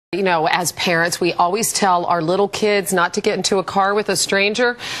You know, as parents, we always tell our little kids not to get into a car with a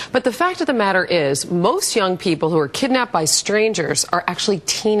stranger. But the fact of the matter is, most young people who are kidnapped by strangers are actually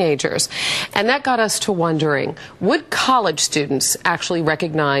teenagers. And that got us to wondering, would college students actually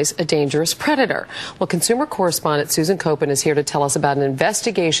recognize a dangerous predator? Well, consumer correspondent Susan Copen is here to tell us about an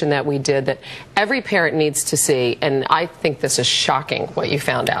investigation that we did that every parent needs to see. And I think this is shocking what you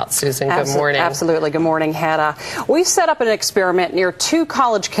found out. Susan, good morning. Absolutely. Good morning, Hannah. We set up an experiment near two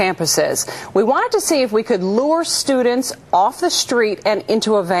college campuses. We wanted to see if we could lure students off the street and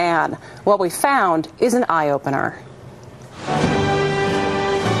into a van. What we found is an eye-opener.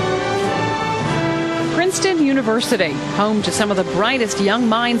 Princeton University, home to some of the brightest young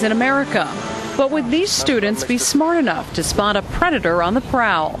minds in America. But would these students be smart enough to spot a predator on the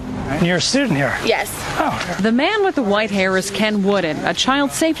prowl? And you're a student here? Yes. Oh. The man with the white hair is Ken Wooden, a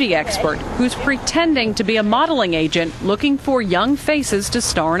child safety expert who's pretending to be a modeling agent looking for young faces to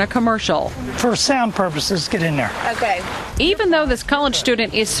star in a commercial. For sound purposes, get in there. Okay. Even though this college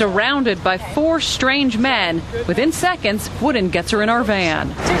student is surrounded by four strange men, within seconds, Wooden gets her in our van.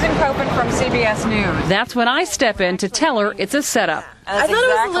 Susan Copen from CBS News. That's when I step in to tell her it's a setup. I thought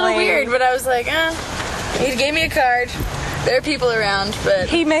it was a little weird, but I was like, He gave me a card. There are people around, but...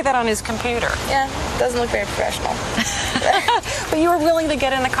 He made that on his computer. Yeah, doesn't look very professional. But you were willing to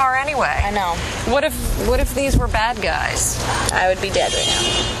get in the car anyway. I know. What if these were bad guys? I would be dead right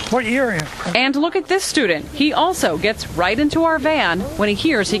now. What year are you? And look at this student. He also gets right into our van when he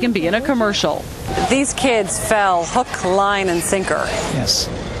hears he can be in a commercial. These kids fell hook, line, and sinker. Yes.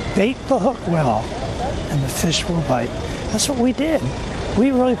 Bait the hook well, and the fish will bite. That's what we did.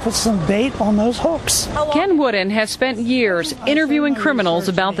 We really put some bait on those hooks. Ken Wooden has spent years interviewing criminals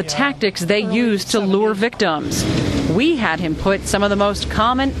about the tactics they use to lure victims. We had him put some of the most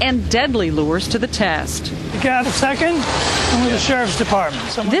common and deadly lures to the test. You got a second? I'm with the sheriff's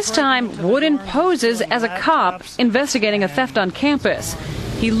department. This time, Wooden poses as a cop investigating a theft on campus.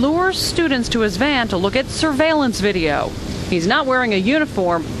 He lures students to his van to look at surveillance video. He's not wearing a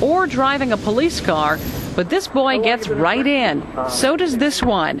uniform or driving a police car, but this boy gets right in. So does this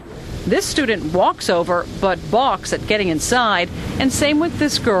one. This student walks over, but balks at getting inside, and same with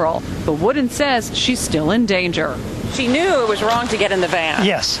this girl. But Wooden says she's still in danger. She knew it was wrong to get in the van.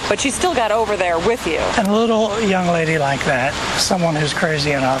 Yes. But she still got over there with you. And a little young lady like that, someone who's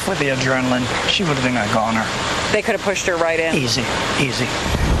crazy enough with the adrenaline, she would have been a goner. They could have pushed her right in. Easy, easy.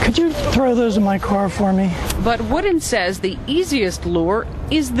 Could you throw those in my car for me? But Wooden says the easiest lure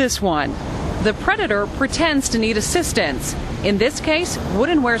is this one. The predator pretends to need assistance. In this case,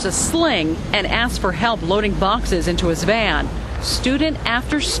 Wooden wears a sling and asks for help loading boxes into his van. Student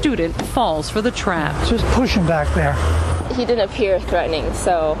after student falls for the trap. Just push him back there. He didn't appear threatening,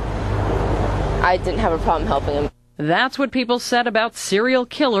 so I didn't have a problem helping him. That's what people said about serial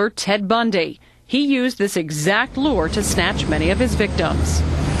killer Ted Bundy. He used this exact lure to snatch many of his victims.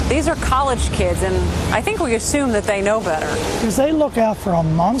 These are college kids, and I think we assume that they know better. Because they look out for a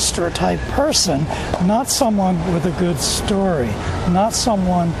monster-type person, not someone with a good story, not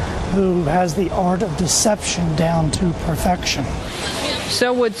someone who has the art of deception down to perfection.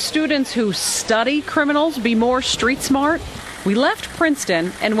 So would students who study criminals be more street smart? We left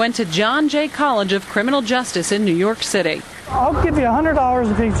Princeton and went to John Jay College of Criminal Justice in New York City. I'll give you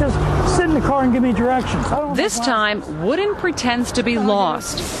 $100 if you just sit in the car and give me directions. This time, Wooden pretends to be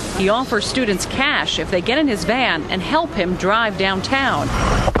lost. He offers students cash if they get in his van and help him drive downtown.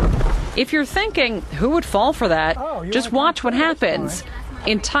 If you're thinking, who would fall for that? Just watch what happens.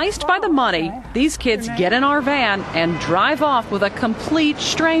 Enticed by the money, these kids get in our van and drive off with a complete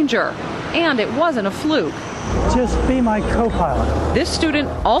stranger. And it wasn't a fluke. Just be my co-pilot. This student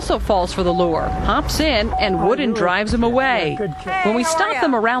also falls for the lure, hops in, and Wooden drives him away. When we stop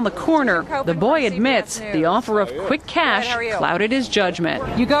them around the corner, the boy admits the offer of quick cash clouded his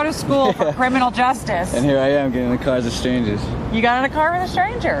judgment. You go to school for criminal justice. And here I am getting in the cars of strangers. You got in a car with a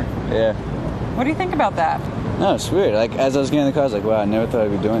stranger? Yeah. What do you think about that? No, it's weird. Like, as I was getting in the car, I was like, wow, I never thought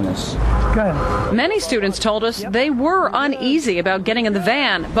I'd be doing this. Good. Many students told us they were uneasy about getting in the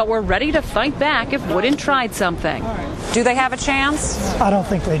van, but were ready to fight back if Wooden tried something. Do they have a chance? I don't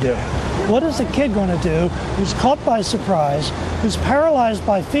think they do. What is a kid going to do who's caught by surprise, who's paralyzed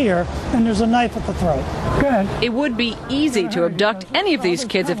by fear, and there's a knife at the throat? Go ahead. It would be easy to abduct any of these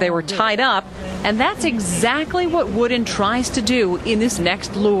kids if they were tied up, and that's exactly what Wooden tries to do in this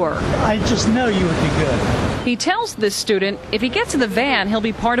next lure. I just know you would be good. He tells this student if he gets in the van, he'll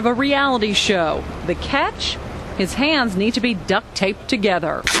be part of a reality show. The catch? His hands need to be duct taped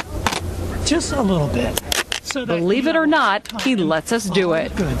together. Just a little bit. Believe it or not, he lets us do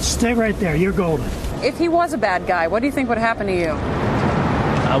it. Good. Stay right there. You're golden. If he was a bad guy, what do you think would happen to you?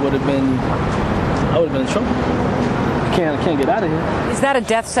 I would have been in trouble. I can't get out of here. Is that a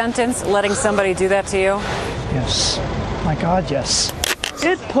death sentence, letting somebody do that to you? Yes. My God, yes.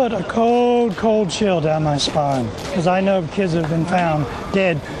 It put a cold, cold chill down my spine, because I know kids have been found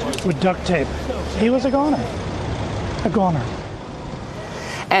dead with duct tape. He was a goner. A goner.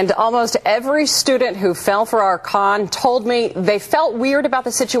 And almost every student who fell for our con told me they felt weird about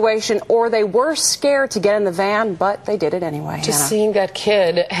the situation or they were scared to get in the van, but they did it anyway. Just seeing that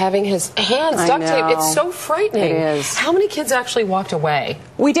kid having his hands duct taped, it's so frightening. It is. How many kids actually walked away?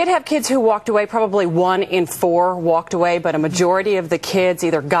 We did have kids who walked away. Probably 1 in 4 walked away, but a majority of the kids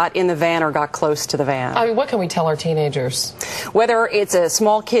either got in the van or got close to the van. I mean, what can we tell our teenagers? Whether it's a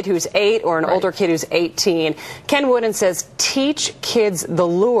small kid who's 8 or an older kid who's 18, Ken Wooden says teach kids the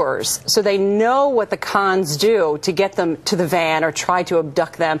lures so they know what the cons do to get them to the van or try to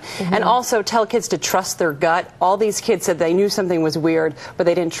abduct them. And also tell kids to trust their gut. All these kids said they knew something was weird, but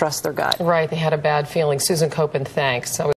they didn't trust their gut. Right, they had a bad feeling. Susan Copen, thanks.